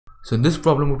So in this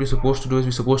problem, what we're supposed to do is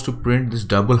we're supposed to print this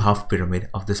double half pyramid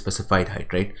of the specified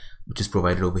height, right, which is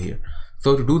provided over here.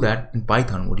 So to do that in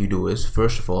Python, what you do is,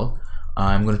 first of all,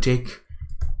 from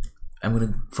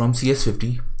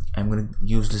CS50, I'm going to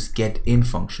use this getIn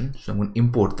function. So I'm going to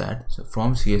import that. So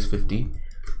from CS50,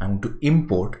 I'm going to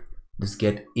import this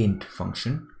getInt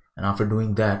function, and after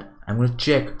doing that, I'm going to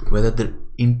check whether the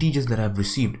integers that I've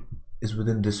received is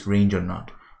within this range or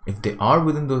not. If they are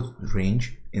within those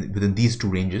range, within these two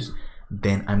ranges,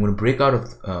 then I'm going to break out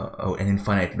of an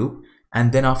infinite loop,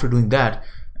 and then after doing that,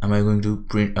 am I going to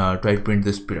try to print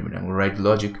this pyramid. I'm going to write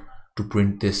logic to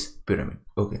print this pyramid.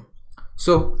 Okay,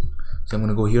 so I'm going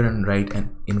to go here and write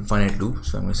an infinite loop.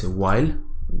 So I'm going to say while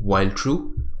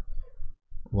true.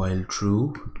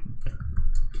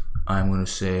 I'm going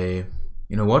to say,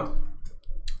 you know what,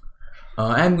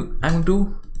 I'm going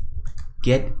to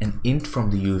get an int from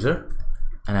the user,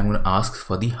 and I'm going to ask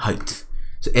for the height.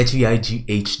 So height,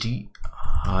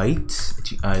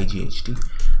 height,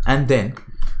 and then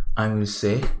I'm going to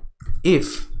say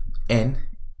if n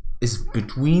is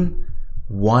between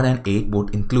 1 and 8,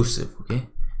 both inclusive. Okay,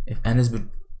 if n is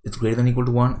it's greater than or equal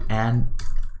to 1 and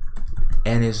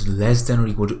n is less than or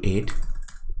equal to 8,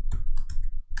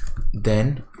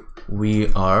 then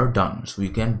we are done. So we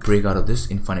can break out of this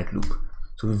infinite loop.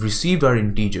 So we've received our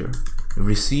integer.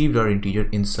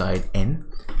 Inside n,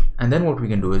 and then what we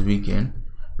can do is we can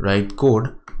write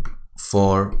code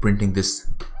for printing this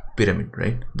pyramid,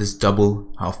 right? This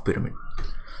double half pyramid.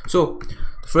 So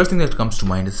the first thing that comes to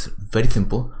mind is very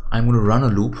simple. I'm going to run a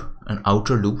loop, an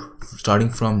outer loop, starting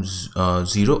from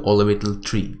 0 all the way till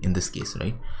 3 in this case,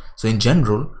 right? So in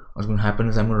general, what's going to happen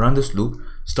is I'm going to run this loop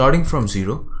starting from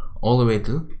 0 all the way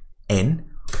till n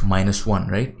minus 1,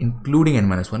 right? Including n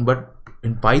minus 1. But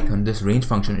in Python, this range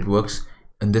function, it works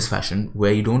in this fashion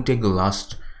where you don't take the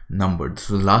last number.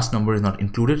 So the last number is not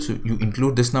included. So you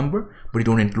include this number, but you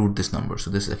don't include this number.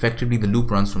 So this effectively, the loop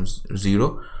runs from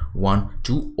 0, 1,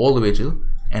 2 all the way till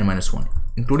n minus 1,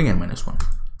 including n minus 1.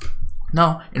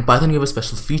 Now in Python, you have a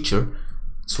special feature.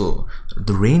 So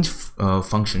the range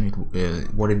function,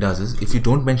 what it does is, if you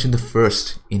don't mention the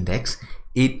first index,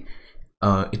 it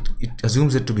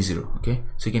assumes it to be 0. Okay,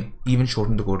 so you can even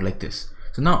shorten the code like this.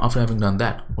 So now after having done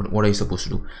that, what are you supposed to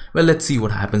do? Well, let's see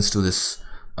what happens to this.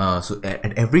 So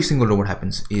at every single row, what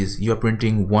happens is you are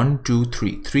printing 1, 2,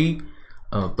 3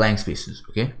 blank spaces.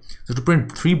 Okay, so to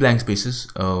print 3 blank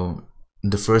spaces in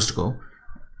the first go,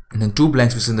 and then 2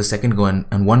 blank spaces in the second go,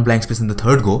 and 1 blank space in the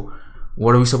third go,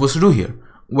 what are we supposed to do here?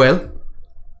 Well,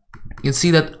 you can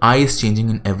see that I is changing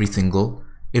in every single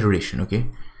iteration. Okay,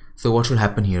 so what should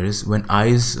happen here is when I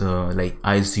is like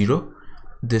I is 0,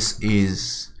 this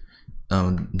is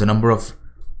the number of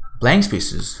blank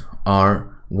spaces are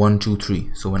 1, 2,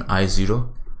 3. So when I is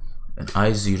 0,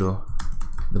 the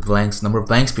number of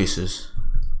blank spaces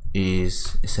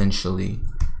is essentially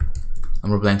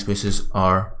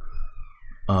are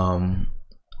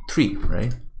 3,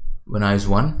 right? When I is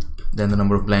 1, then the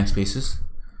number of blank spaces,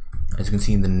 as you can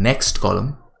see in the next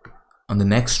column, on the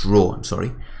next row, I'm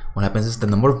sorry, what happens is the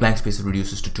number of blank spaces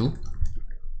reduces to 2,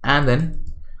 and then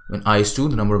when I is 2,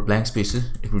 the number of blank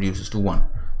spaces, it reduces to 1.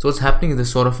 So what's happening is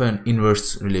this sort of an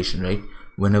inverse relation, right?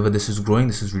 Whenever this is growing,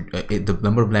 this is the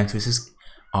number of blank spaces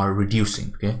are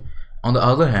reducing. Okay. On the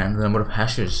other hand, the number of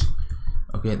hashes,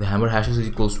 okay, the number of hashes is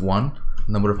equals 1.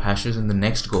 Number of hashes in the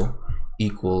next go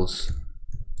equals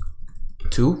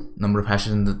 2. Number of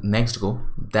hashes in the next go,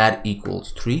 that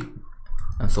equals 3,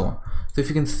 and so on. So if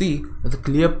you can see, there's a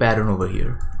clear pattern over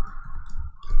here.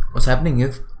 What's happening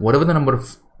is whatever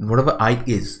I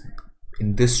is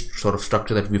in this sort of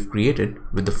structure that we've created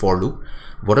with the for loop,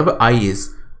 whatever I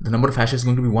is, the number of hashes is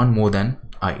going to be 1 more than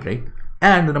I, right?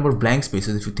 And the number of blank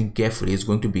spaces, if you think carefully, is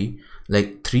going to be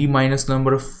like 3 minus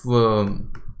number of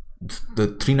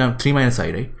the 3 minus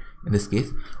I, right? In this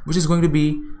case, which is going to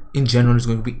be, in general, is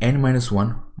going to be n minus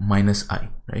 1 minus I,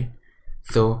 right?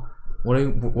 So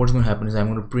what's going to happen is I'm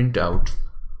going to print out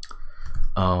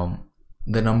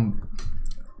the number.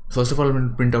 First of all, I'm going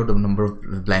to print out the number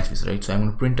of blank spaces, right? So I'm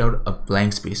going to print out a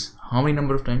blank space. How many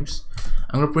number of times?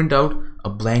 I'm going to print out a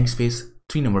blank space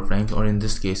 3 number of times, or in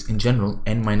this case, in general,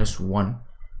 n minus 1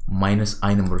 minus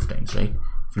I number of times, right?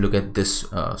 If you look at this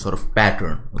sort of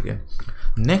pattern, okay?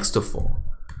 Next of all,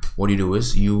 what you do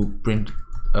is you print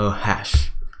a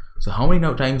hash. So how many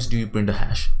times do you print a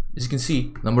hash? As you can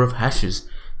see, number of hashes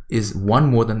is 1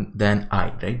 more than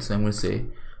I, right? So I'm going to say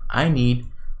I need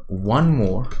one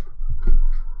more.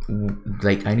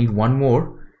 Like I need one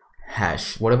more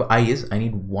hash. Whatever I is, I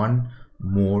need one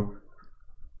more.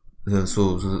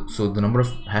 So the number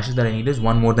of hashes that I need is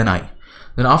 1 more than I.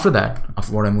 Then after that,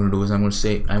 what I'm going to do is I'm going to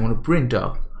say I'm going to print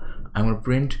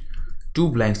two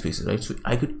blank spaces, right? So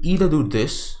I could either do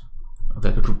this, okay,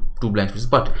 I could do two blank spaces,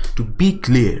 but to be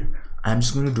clear, I'm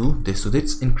just going to do this. So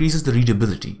this increases the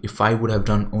readability. If I would have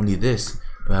done only this,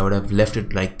 if I would have left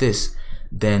it like this,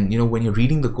 then, you know, when you're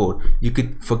reading the code, you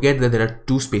could forget that there are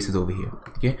two spaces over here.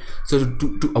 Okay, so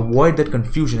to avoid that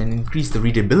confusion and increase the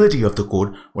readability of the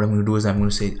code, what I'm going to do is I'm going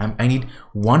to say I need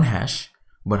one hash,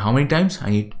 but how many times? I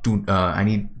need two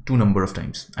number of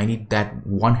times. I need that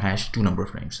one hash two number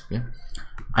of times. Okay,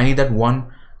 I need that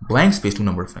one blank space two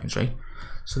number of times, right?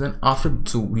 So then after,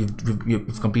 so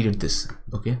we've completed this.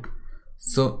 Okay,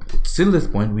 so till this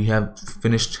point we have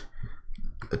finished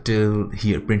till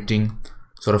here, printing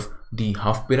sort of the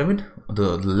half pyramid,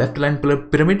 the left line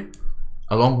pyramid,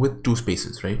 along with two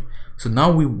spaces, right? So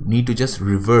now we need to just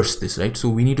reverse this, right? So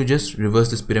we need to just reverse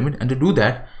this pyramid, and to do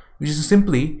that, we just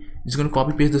simply just going to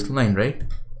copy paste this line, right?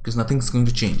 Because nothing's going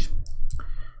to change.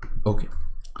 Okay,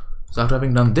 so after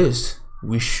having done this,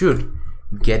 we should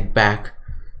get back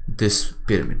this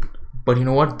pyramid. But you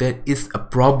know what? There is a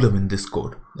problem in this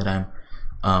code that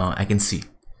I can see.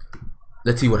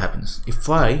 Let's see what happens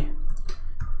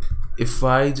if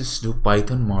I just do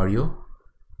python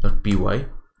mario.py,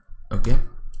 okay,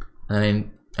 and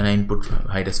I input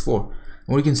height as 4.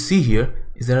 What you can see here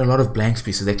is there are a lot of blank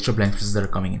spaces, extra blank spaces that are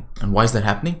coming in. And why is that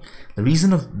happening? The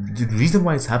reason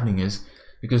why it's happening is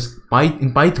because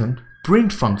in Python,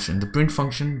 the print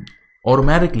function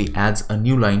automatically adds a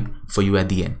new line for you at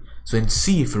the end. So in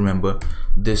C, if you remember,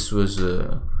 this was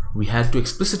we had to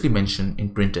explicitly mention in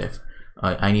printf,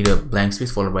 I need a blank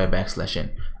space followed by a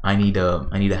 \n. I need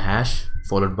a hash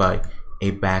followed by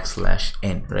a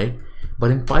 \n, right?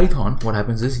 But in Python, what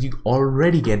happens is you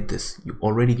already get this. You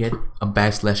already get a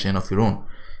 \n of your own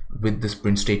with this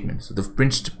print statement. So the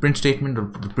print statement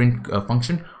or the print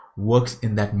function works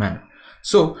in that manner.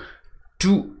 So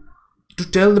to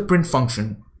tell the print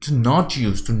function to not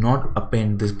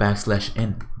append this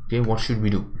 \n, okay, what should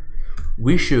we do?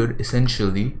 We should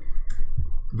essentially,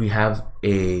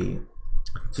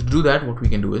 so to do that, what we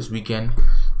can do is we can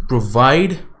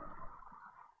provide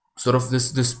sort of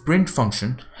this print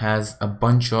function has a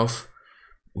bunch of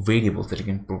variables that you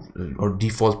can or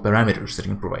default parameters that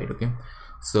you can provide. Okay,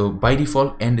 so by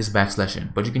default end is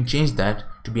 \n, but you can change that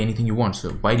to be anything you want.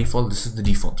 So by default, this is the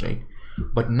default, right?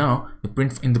 But now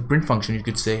in the print function, you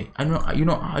could say, I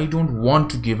don't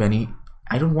want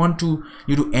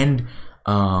you to end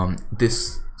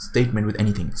this statement with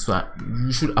anything, so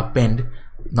you should append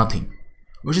nothing,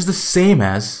 which is the same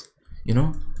as, you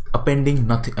know, appending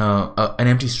nothing, an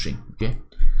empty string. Okay,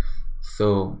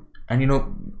 so, and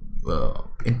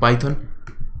in Python,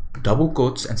 double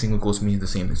quotes and single quotes mean the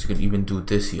same thing. So you can even do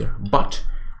this here, but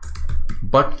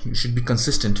you should be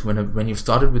consistent when you've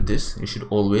started with this. You should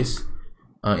always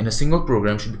in a single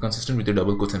program should be consistent with your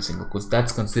double quotes and single quotes.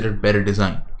 That's considered better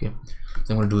design. Okay,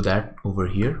 so I'm going to do that over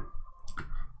here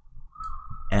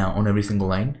on every single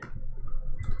line.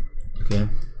 Okay,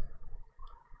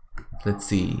 let's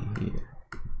see here.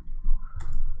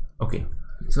 Okay,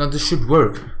 so now this should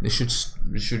work. This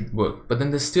should work, but then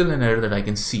there's still an error that I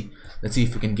can see. Let's see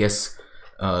if we can guess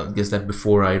that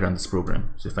before I run this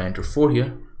program. So if I enter 4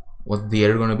 here, what's the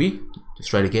error going to be? Just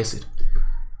try to guess it.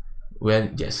 Well,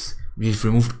 yes, we've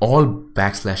removed all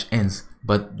 \n's,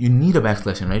 but you need a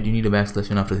 \n, right? You need a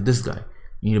 \n after this guy.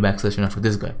 You need a \n after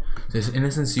this guy. So in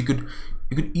essence, you could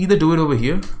either do it over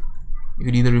here. You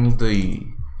could either remove the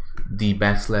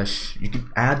backslash. You could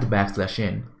add the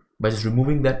 \n by just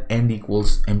removing that end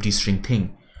equals empty string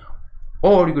thing,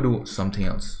 or you could do something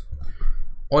else,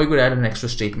 or you could add an extra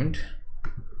statement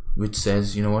which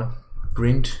says, you know what,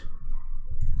 print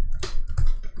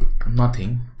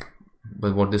nothing.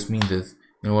 But what this means is,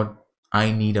 you know what,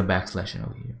 I need a \n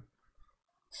over here.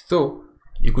 So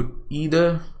you could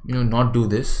either, not do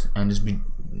this and just be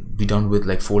done with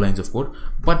like 4 lines of code,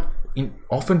 but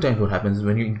oftentimes what happens is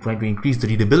when you try to increase the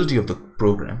readability of the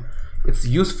program, it's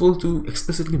useful to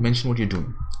explicitly mention what you're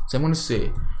doing. So I'm going to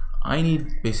say I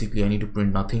need to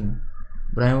print nothing,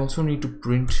 but I also need to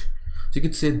print, so you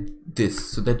could say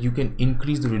this so that you can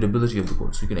increase the readability of the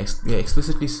code. So you can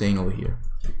explicitly saying over here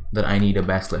that I need a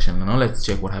 \n. Now let's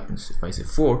check what happens. If I say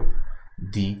 4,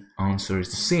 the answer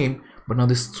is the same, but now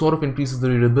this sort of increases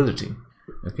the readability.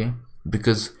 Okay,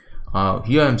 because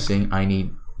here I'm saying I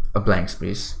need a blank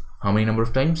space. How many number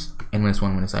of times? n-1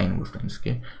 minus I number of times.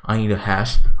 Okay, I need a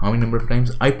hash. How many number of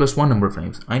times? I+1 number of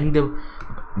times. I need a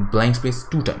blank space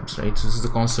 2 times, right? So this is a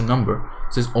constant number,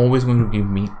 so it's always going to give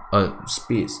me a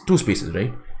space, 2 spaces,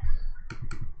 right?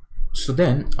 So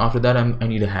then after that I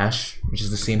need a hash, which is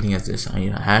the same thing as this. I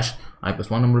need a hash, I+1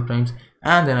 number of times,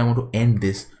 and then I want to end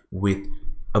this with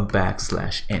a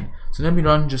 \n. So let me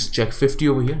run just check 50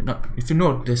 over here. Now if you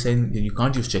note, they're saying that you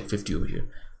can't use check 50 over here,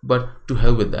 but to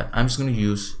hell with that, I'm just going to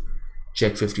use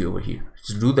check 50 over here.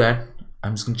 So to do that,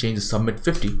 I'm just going to change the submit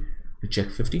 50 to check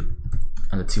 50,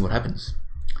 and let's see what happens.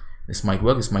 This might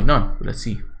work, this might not, but let's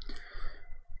see.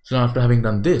 So now after having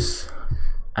done this,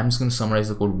 I'm just going to summarize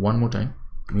the code one more time.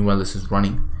 Meanwhile this is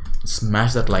running.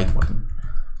 Smash that like button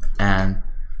and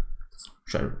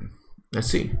try. Let's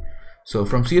see. So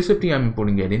from CS50 I'm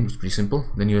importing get in, which is pretty simple.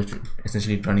 Then you're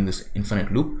essentially running this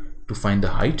infinite loop to find the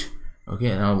height.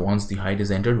 Okay, and now once the height is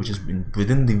entered, which is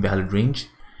within the valid range,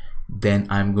 then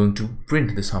I'm going to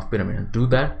print this half pyramid. And to do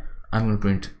that, I'm going to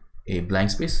print a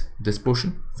blank space, this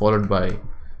portion, followed by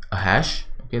a hash.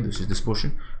 Okay, this is this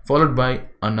portion, followed by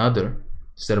another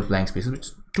set of blank spaces,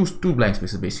 which is two blank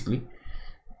spaces basically.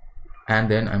 And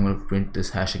then I'm going to print this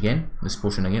hash again, this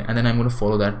portion again, and then I'm going to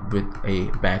follow that with a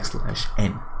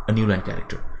 \n, a new line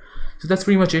character. So that's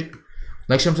pretty much it.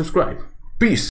 Like, share, and subscribe. Peace.